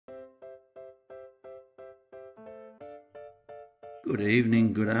Good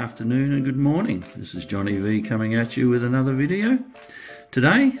evening, good afternoon and good morning. This is Johnny V coming at you with another video.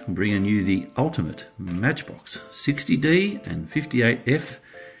 Today I'm bringing you the ultimate Matchbox 60D and 58F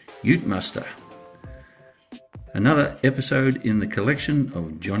Ute Muster. Another episode in the collection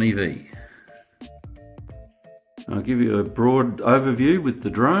of Johnny V. I'll give you a broad overview with the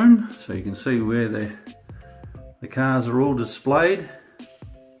drone so you can see where the cars are all displayed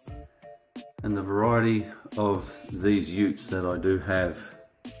and the variety of these utes that I do have.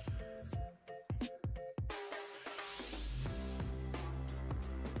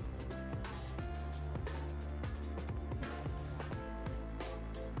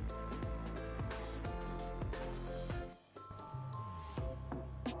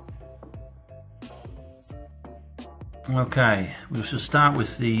 Okay, we shall start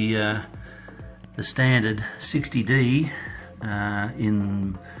with the standard 60D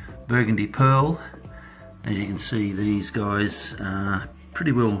in Burgundy Pearl. As you can see, these guys are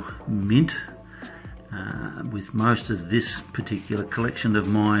pretty well mint. With most of this particular collection of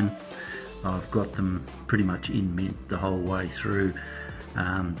mine, I've got them pretty much in mint the whole way through.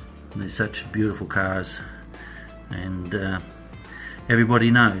 They're such beautiful cars, and everybody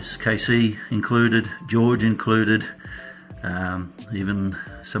knows, KC included, George included, even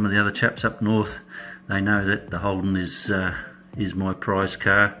some of the other chaps up north, they know that the Holden is my prize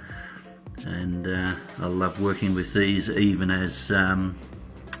car. And I love working with these even as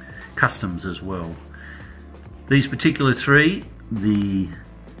customs as well. These particular three,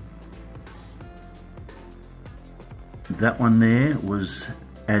 that one there was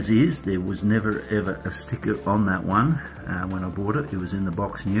as is. There was never ever a sticker on that one when I bought it. It was in the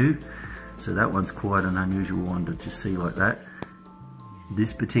box new, so that one's quite an unusual one to just see like that.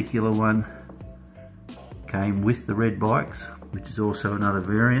 This particular one came with the red bikes, which is also another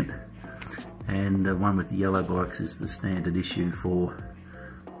variant. And the one with the yellow bikes is the standard issue for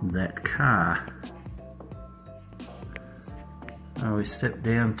that car. Now we step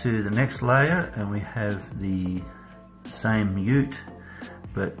down to the next layer and we have the same ute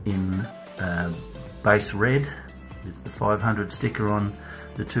but in base red with the 500 sticker on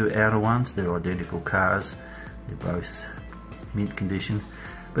the two outer ones. They're identical cars, they're both mint condition.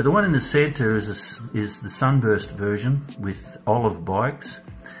 But the one in the center is the sunburst version with olive bikes.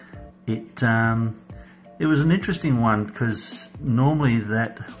 It was an interesting one because normally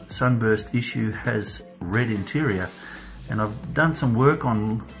that sunburst issue has red interior, and I've done some work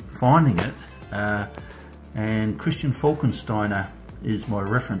on finding it, and Christian Falkensteiner is my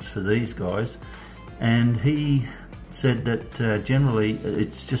reference for these guys, and he said that generally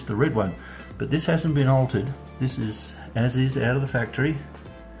it's just the red one, but this hasn't been altered. This is as is out of the factory,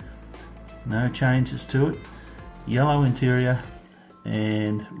 no changes to it, yellow interior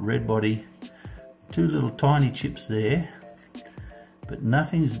and red body, two little tiny chips there, but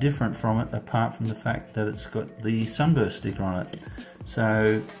nothing's different from it apart from the fact that it's got the sunburst sticker on it.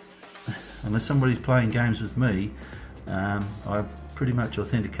 So unless somebody's playing games with me, I've pretty much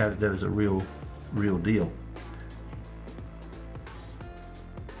authenticated that as a real deal.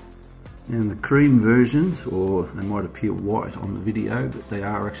 And the cream versions, or they might appear white on the video, but they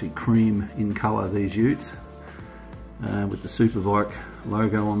are actually cream in colour, these utes. With the Superbike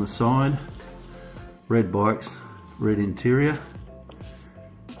logo on the side, red bikes, red interior.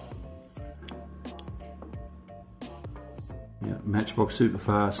 Yeah, Matchbox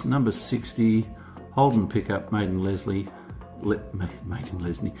Superfast, number 60, Holden pickup, made in England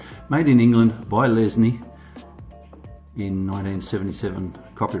by Lesney in 1977,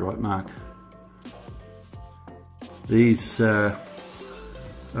 copyright mark. These are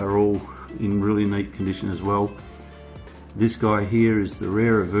all in really neat condition as well. This guy here is the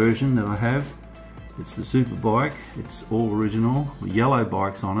rarer version that I have. It's the Superbike. It's all original, yellow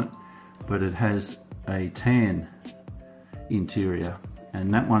bikes on it, but it has a tan interior,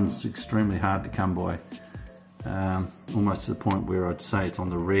 and that one's extremely hard to come by, almost to the point where I'd say it's on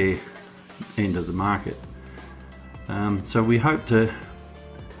the rare end of the market. So we hope to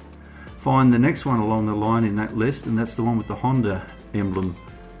find the next one along the line in that list, and that's the one with the Honda emblem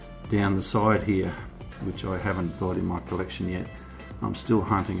down the side here, which I haven't got in my collection yet. I'm still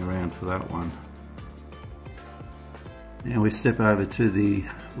hunting around for that one. Now we step over to the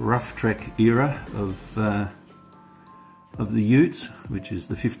Ruff Trek era of the utes, which is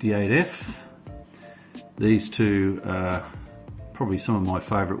the 58F. These two are probably some of my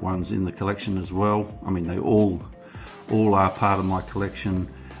favourite ones in the collection as well. I mean, they all are part of my collection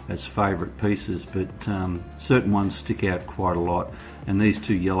as favourite pieces, but certain ones stick out quite a lot, and these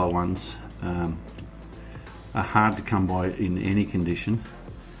two yellow ones are hard to come by in any condition,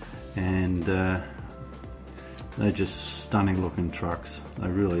 and They're just stunning looking trucks. They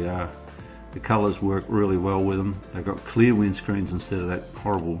really are. The colours work really well with them. They've got clear windscreens instead of that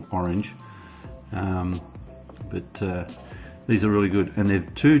horrible orange. These are really good, and they're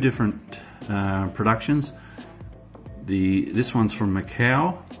two different productions. This one's from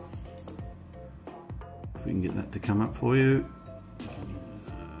Macau. If we can get that to come up for you.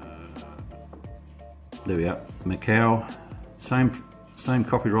 There we are, Macau. Same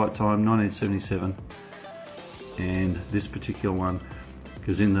copyright time, 1977. And this particular one,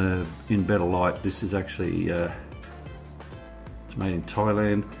 because in better light, this is actually it's made in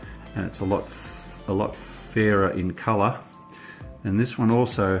Thailand, and it's a lot fairer in colour. And this one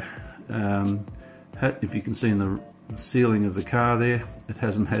also, if you can see in the ceiling of the car there, it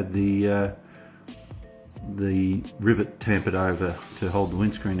hasn't had the rivet tampered over to hold the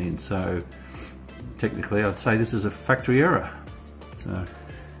windscreen in. So technically, I'd say this is a factory error. So,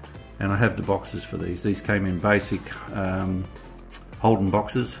 and I have the boxes for these. These came in basic Holden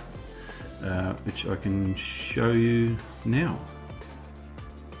boxes, which I can show you now.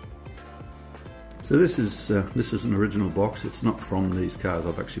 So this is an original box. It's not from these cars.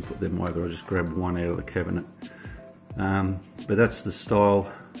 I've actually put them over. I just grabbed one out of the cabinet. But that's the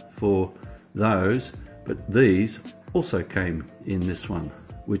style for those. But these also came in this one,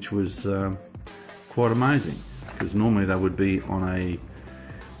 which was quite amazing, because normally they would be on a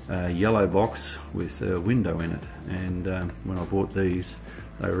yellow box with a window in it, and when I bought these,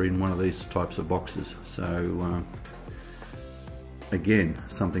 they were in one of these types of boxes. So again,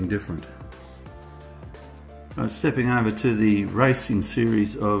 something different. Stepping over to the racing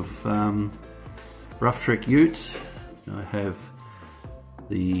series of Ruff Trek utes, I have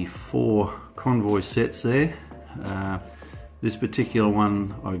the 4 convoy sets there. This particular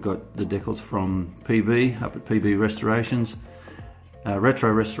one, I got the decals from PB, up at PB Restorations,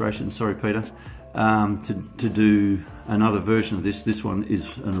 Retro Restorations, sorry Peter, to do another version of this. This one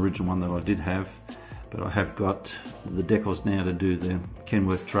is an original one that I did have, but I have got the decals now to do the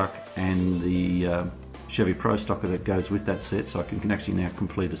Kenworth truck and the Chevy Pro Stocker that goes with that set, so I can actually now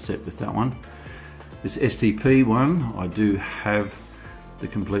complete a set with that one. This STP one, I do have the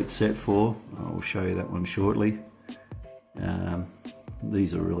complete set for. I'll show you that one shortly.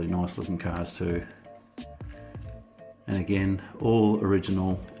 These are really nice looking cars too, and again, all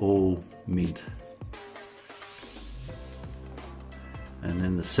original, all mint. And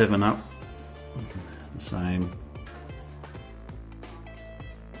then the 7-Up, the same.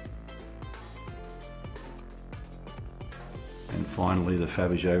 And finally the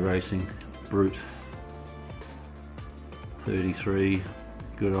Fabergé Racing Brute 33,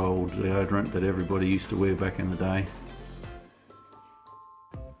 good old deodorant that everybody used to wear back in the day.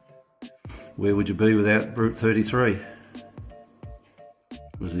 Where would you be without Brute 33?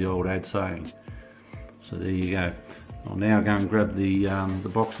 Was the old ad saying. So there you go. I'll now go and grab the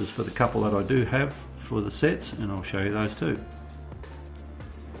boxes for the couple that I do have for the sets, and I'll show you those too.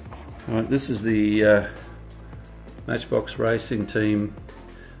 Alright, this is the Matchbox Racing Team,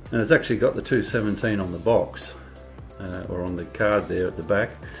 and it's actually got the 217 on the box, or on the card there at the back.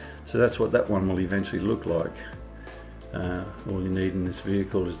 So that's what that one will eventually look like. All you need in this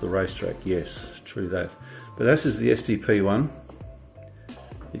vehicle is the racetrack. Yes, true that. But this is the STP one.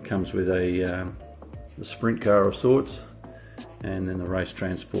 It comes with a sprint car of sorts, and then the race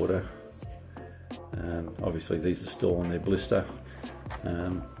transporter. Obviously these are still on their blister.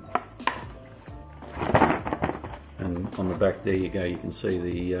 And on the back there you go, you can see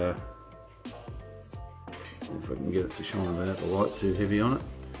the, if I can get it to shine without the light too heavy on it,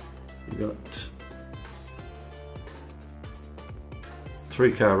 you've got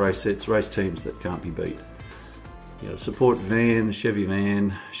 3 car race sets, race teams that can't be beat. You got a support van, Chevy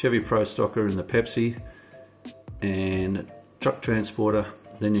Pro Stocker in the Pepsi, and truck transporter.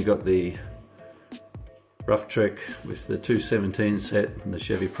 Then you've got the Ruff Trek with the 217 set and the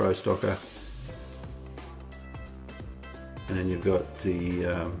Chevy Pro Stocker. And then you've got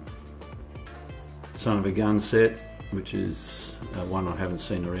the Son of a Gun set, which is one I haven't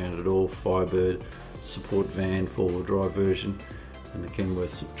seen around at all, Firebird, support van, 4-wheel drive version, and the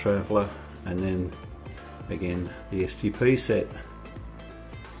Kenworth Traveller, and then again the STP set.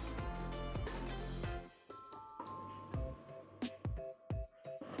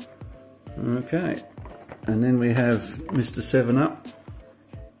 Okay, and then we have Mr. 7-Up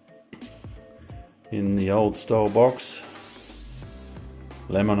in the old style box,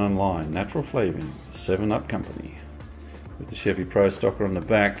 lemon and lime, natural flavouring, 7-Up company, with the Chevy Pro Stocker on the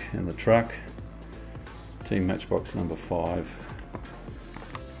back and the truck, Team Matchbox number 5.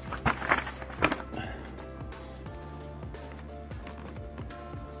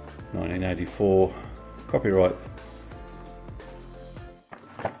 '84 copyright.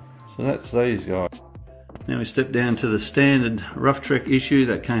 So that's these guys. Now we step down to the standard Ruff Trek issue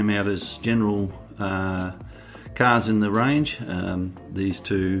that came out as general cars in the range. These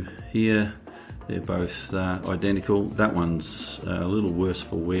two here, they're both identical. That one's a little worse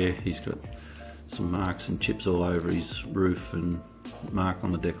for wear. He's got some marks and chips all over his roof and mark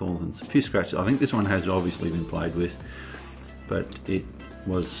on the decal and a few scratches. I think this one has obviously been played with, but it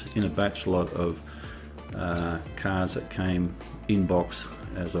was in a batch lot of cars that came in box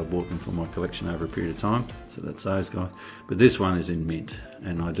as I bought them for my collection over a period of time. So that's those guys. But this one is in mint,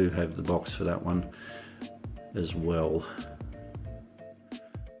 and I do have the box for that one as well.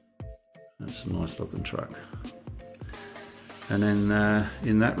 That's a nice looking truck. And then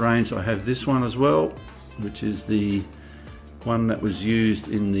in that range I have this one as well, which is the one that was used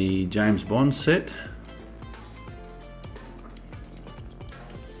in the James Bond set.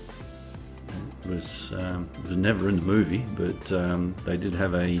 It was never in the movie, but they did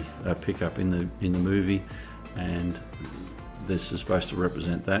have a pickup in the movie, and this is supposed to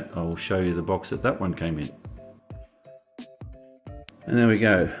represent that. I will show you the box that one came in. And there we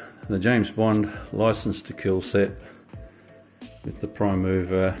go, the James Bond License to Kill set with the prime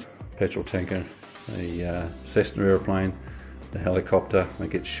mover, petrol tanker, a Cessna aeroplane, the helicopter that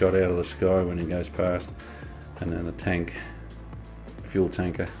gets shot out of the sky when he goes past, and then a tank, fuel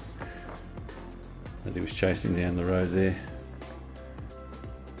tanker that he was chasing down the road there.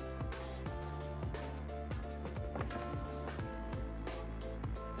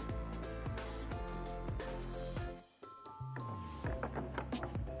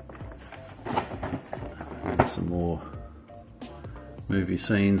 And some more movie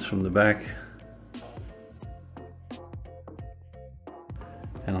scenes from the back.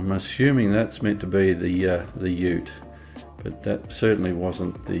 And I'm assuming that's meant to be the Ute, but that certainly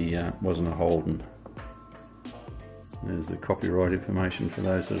wasn't a Holden. There's the copyright information for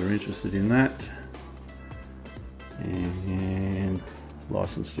those that are interested in that. And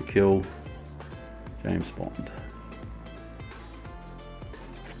License to Kill, James Bond.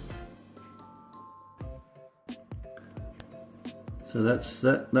 So that's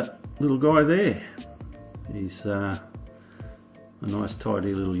that little guy there. He's a nice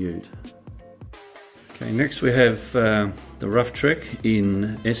tidy little Ute. Okay, next we have the Ruff Trek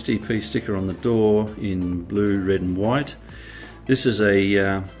in STP sticker on the door in blue, red and white. This is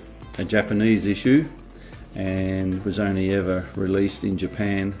a Japanese issue and was only ever released in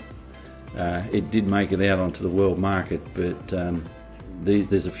Japan. It did make it out onto the world market, but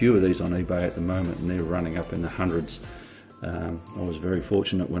there's a few of these on eBay at the moment and they're running up in the hundreds. I was very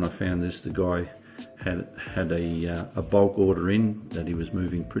fortunate when I found this. The guy had a bulk order in that he was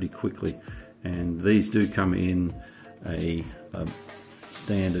moving pretty quickly, and these do come in a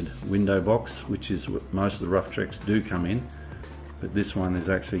standard window box, which is what most of the Ruff Treks do come in, but this one has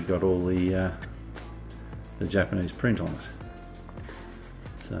actually got all the Japanese print on it.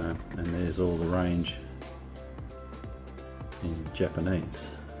 So, and there's all the range in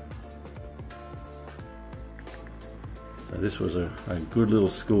Japanese. So this was a good little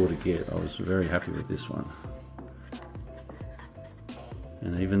score to get. I was very happy with this one.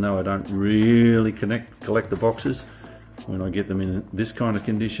 And even though I don't really collect the boxes, when I get them in this kind of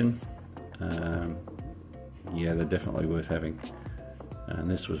condition, yeah, they're definitely worth having. And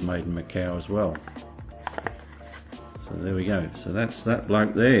this was made in Macau as well. So there we go. So that's that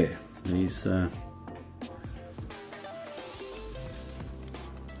bloke there. He's got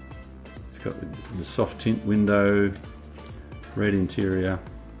the soft tint window, red interior,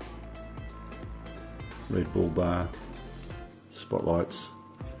 red bull bar, spotlights,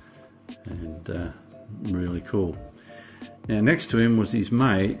 and really cool. Now next to him was his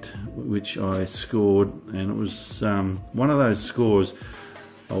mate, which I scored, and it was one of those scores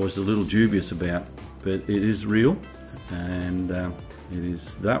I was a little dubious about, but it is real, and it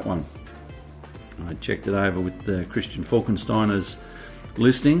is that one. I checked it over with Christian Falkensteiner's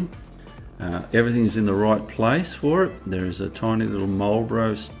listing. Everything is in the right place for it. There is a tiny little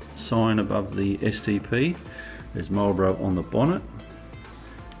Marlboro sign above the STP. There's Marlboro on the bonnet,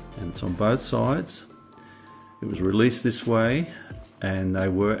 and it's on both sides. It was released this way, and they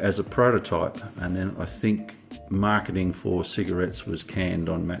were as a prototype, and then I think marketing for cigarettes was canned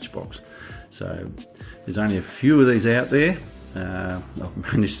on Matchbox. So there's only a few of these out there.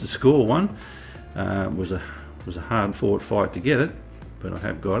 I've managed to score one. It was a hard fought fight to get it, but I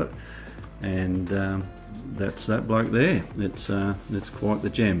have got it. And that's that bloke there. It's quite the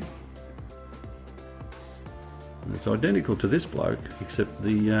gem. And it's identical to this bloke, except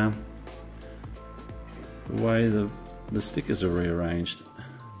the way the stickers are rearranged.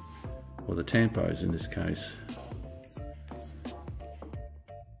 or the tampos in this case.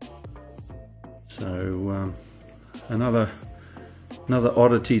 So another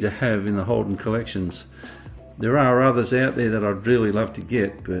oddity to have in the Holden collections. There are others out there that I'd really love to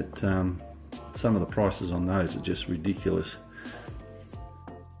get, but some of the prices on those are just ridiculous.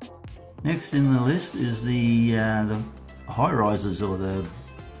 Next in the list is the high risers, or the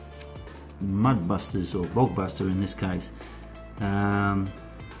mud busters, or bog buster in this case. The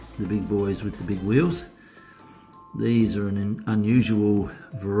big boys with the big wheels. These are an unusual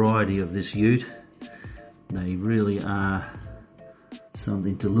variety of this ute. They really are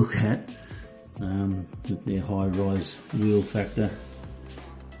something to look at, with their high rise wheel factor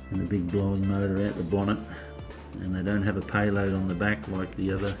and the big blowing motor out the bonnet, and they don't have a payload on the back like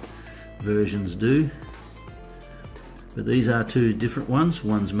the other versions do. But these are two different ones.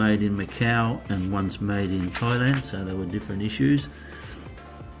 One's made in Macau and one's made in Thailand, so they were different issues.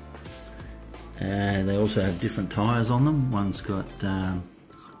 They also have different tyres on them. One's got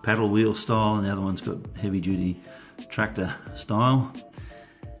paddle wheel style and the other one's got heavy duty tractor style.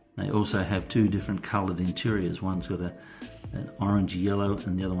 They also have two different coloured interiors. One's got an orange yellow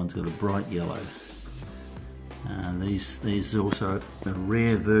and the other one's got a bright yellow. These are also a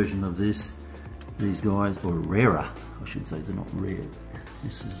rare version of this. These guys, or rarer I should say, they're not rare,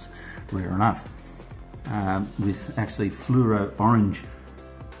 this is rare enough, with actually fluoro orange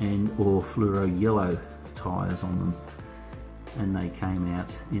and or fluoro yellow tyres on them, and they came out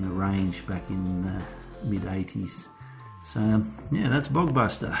in a range back in mid 80s. So yeah, that's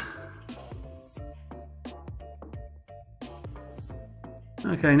Bogbuster.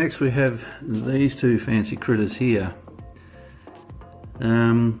 Okay, next we have these two fancy critters here.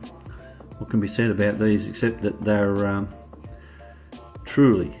 What can be said about these except that they're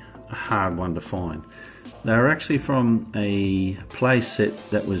truly a hard one to find. They're actually from a play set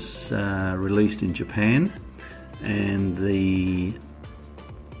that was released in Japan, and the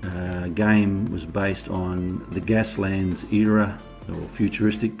game was based on the Gaslands era or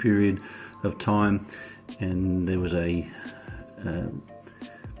futuristic period of time, and there was a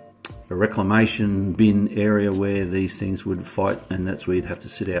reclamation bin area where these things would fight, and that's where you'd have to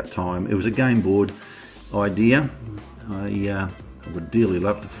sit out time. It was a game board idea. I would dearly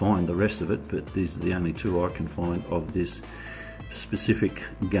love to find the rest of it, but these are the only two I can find of this specific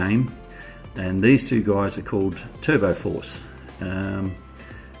game. And these two guys are called Turbo Force.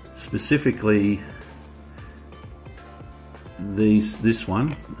 Specifically this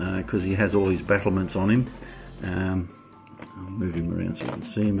one, because he has all his battlements on him. I'll move him around so you can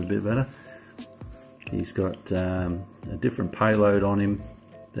see him a bit better. He's got a different payload on him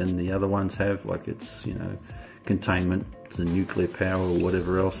than the other ones have, like it's, you know, containment, it's a nuclear power or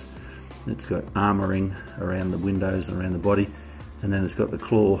whatever else. It's got armouring around the windows and around the body, and then it's got the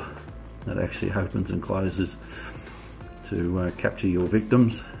claw that actually opens and closes to capture your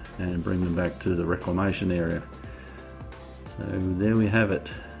victims and bring them back to the reclamation area. So there we have it,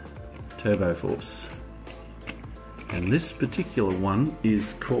 Turbo Force. And this particular one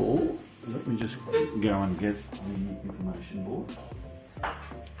is called, let me just go and get the information board.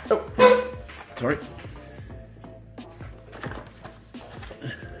 Oh, sorry.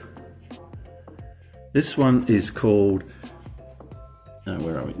 This one is called,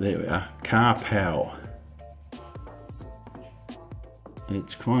 where are we? There we are, Car Pow.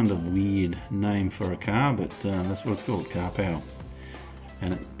 It's kind of weird name for a car, but that's what it's called, Car Pow.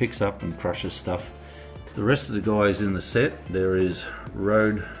 And it picks up and crushes stuff. The rest of the guys in the set, there is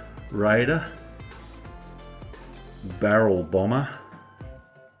Road Raider, Barrel Bomber,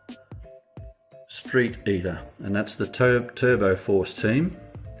 Street Eater, and that's the Turbo Force team.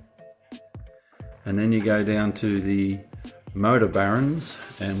 And then you go down to the Motor Barons,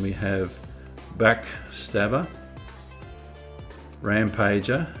 and we have Backstabber,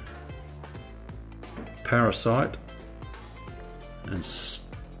 Rampager, Parasite, and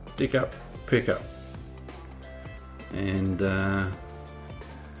Stick Up Pickup. And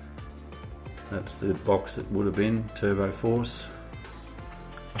that's the box that would have been Turbo Force.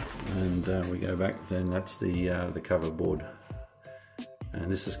 And we go back, then that's the cover board. And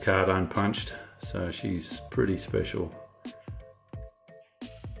this is cardone punched, so she's pretty special.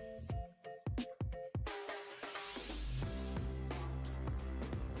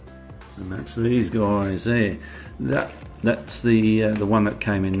 And that's these guys there. That's the one that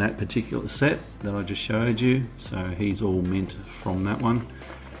came in that particular set that I just showed you. So he's all mint from that one.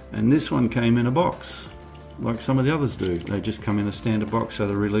 And this one came in a box, like some of the others do. They just come in a standard box, so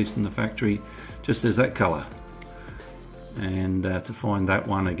they're released in the factory just as that colour. And to find that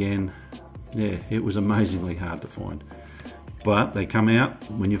one again, yeah, it was amazingly hard to find. but they come out.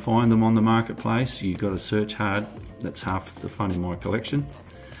 When you find them on the marketplace, you've got to search hard. That's half the fun in my collection,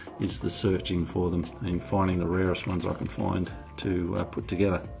 is the searching for them and finding the rarest ones I can find to put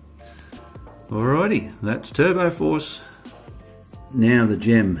together. Alrighty, that's Turbo Force. Now the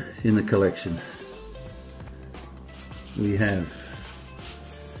gem in the collection. We have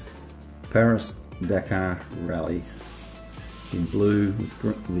Paris Dakar Rally in blue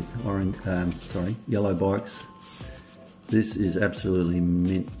with orange, yellow bikes. This is absolutely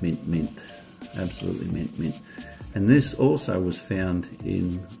mint, mint, mint. Absolutely mint, mint. And this also was found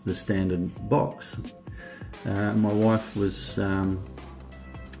in the standard box. My wife was trying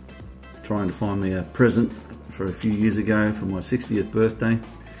to find me a present for a few years ago for my 60th birthday,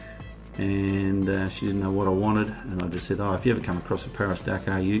 and she didn't know what I wanted, and I just said, oh, if you ever come across a Paris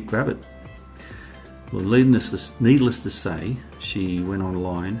Dakar ute, grab it. Well, needless to say, she went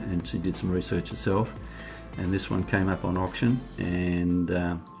online and she did some research herself, and this one came up on auction, and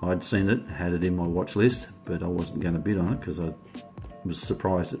I'd seen it, had it in my watch list, but I wasn't going to bid on it because I was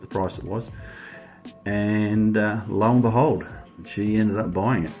surprised at the price it was. And lo and behold, she ended up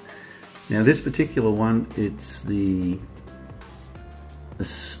buying it. Now this particular one, it's the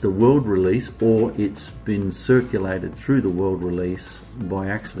world release, or it's been circulated through the world release by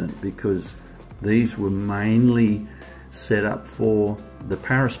accident, because these were mainly set up for the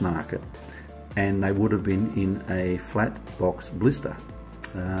Paris market, and they would have been in a flat box blister,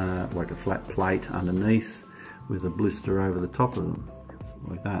 like a flat plate underneath with a blister over the top of them,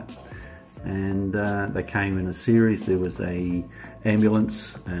 like that. And they came in a series. There was a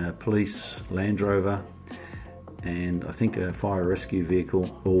ambulance, police, Land Rover, and I think a fire rescue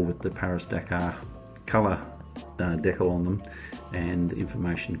vehicle, all with the Paris Dakar colour decal on them and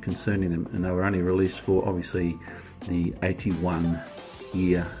information concerning them. And they were only released for, obviously, the 81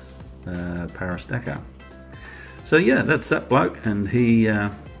 year Paris Dakar. So yeah, that's that bloke, and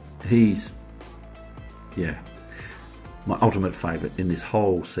he's my ultimate favourite in this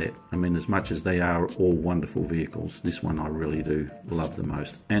whole set. I mean, as much as they are all wonderful vehicles, this one I really do love the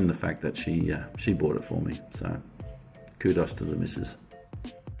most, and the fact that she bought it for me. So kudos to the missus.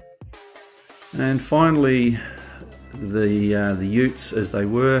 And finally, the utes as they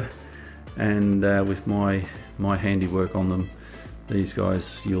were, and with my handiwork on them. These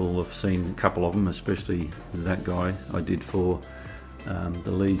guys, you'll have seen a couple of them, especially that guy I did for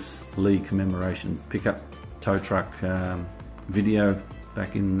the Lee commemoration pickup tow truck video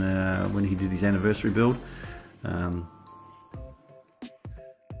back in when he did his anniversary build.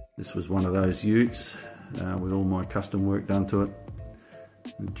 This was one of those utes with all my custom work done to it.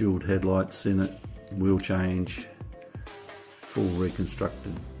 Jeweled headlights in it, wheel change, full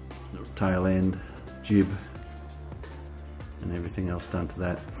reconstructed tail end, jib, and everything else done to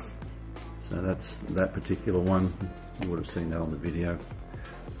that. So that's that particular one. You would have seen that on the video.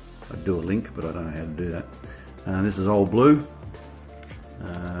 I'd do a link, but I don't know how to do that. This is old blue,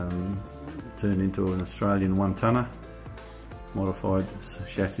 turned into an Australian one-tonner, modified,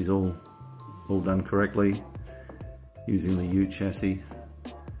 chassis all done correctly, using the ute chassis,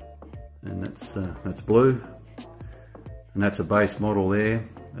 and that's blue, and that's a base model there.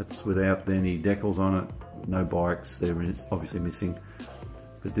 That's without any decals on it, no bikes. There is obviously missing,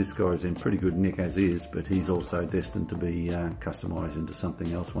 but this guy's in pretty good nick as is, but he's also destined to be customised into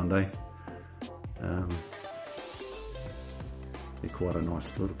something else one day. They're quite a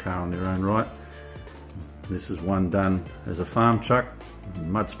nice little car in their own right. This is one done as a farm truck,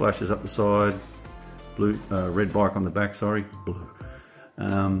 mud splashes up the side, blue, red bike on the back, sorry, blue,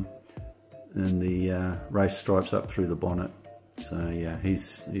 and the race stripes up through the bonnet. So yeah,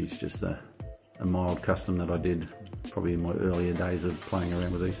 he's just a mild custom that I did probably in my earlier days of playing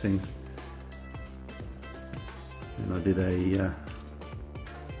around with these things. And I did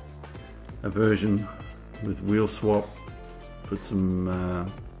a version with wheel swap, put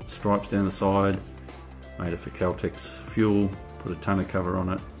some stripes down the side, made it for Caltex fuel, put a tonneau cover on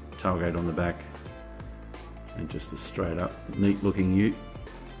it, tailgate on the back, and just a straight up neat looking ute.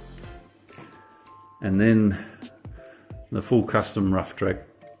 And then the full custom Ruff track,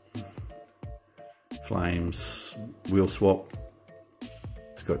 flames, wheel swap.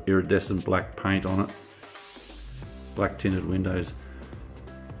 It's got iridescent black paint on it, black tinted windows,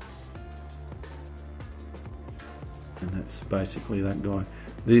 and that's basically that guy.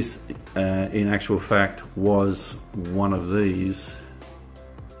 This in actual fact was one of these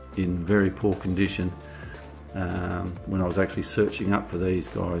in very poor condition. When I was actually searching up for these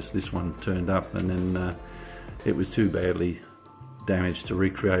guys, this one turned up, and then it was too badly damaged to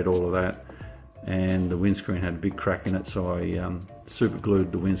recreate all of that, and the windscreen had a big crack in it, so I super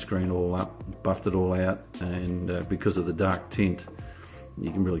glued the windscreen all up, buffed it all out, and because of the dark tint,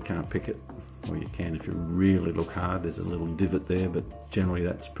 you really can't pick it. Or you can if you really look hard. There's a little divot there, but generally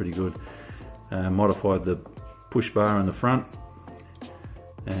that's pretty good. Modified the push bar in the front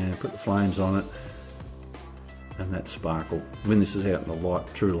and put the flames on it, and that sparkle. When this is out in the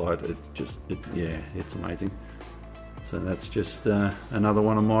light, true light, yeah, it's amazing. So that's just another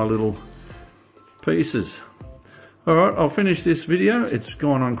one of my little pieces. Alright, I'll finish this video. It's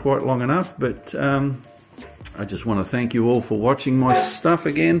gone on quite long enough, but I just want to thank you all for watching my stuff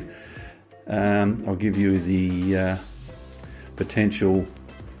again. I'll give you the potential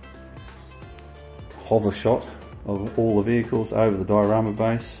hover shot of all the vehicles over the diorama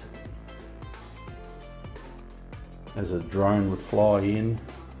base as a drone would fly in.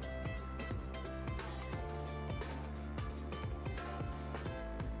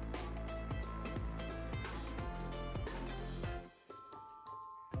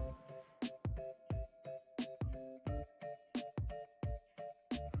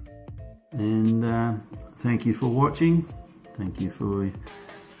 And thank you for watching. Thank you for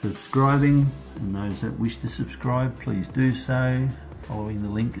subscribing, and those that wish to subscribe, please do so, following the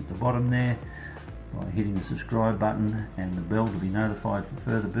link at the bottom there, by hitting the subscribe button and the bell to be notified for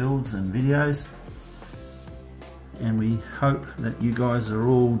further builds and videos. And we hope that you guys are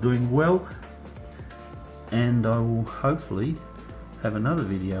all doing well, and I will hopefully have another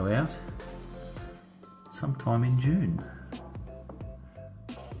video out sometime in June.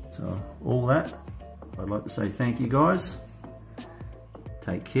 So all that, I'd like to say thank you guys.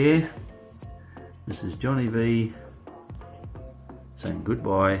 Take care. This is Johnny V saying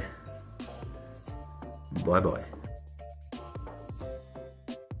goodbye. Bye bye.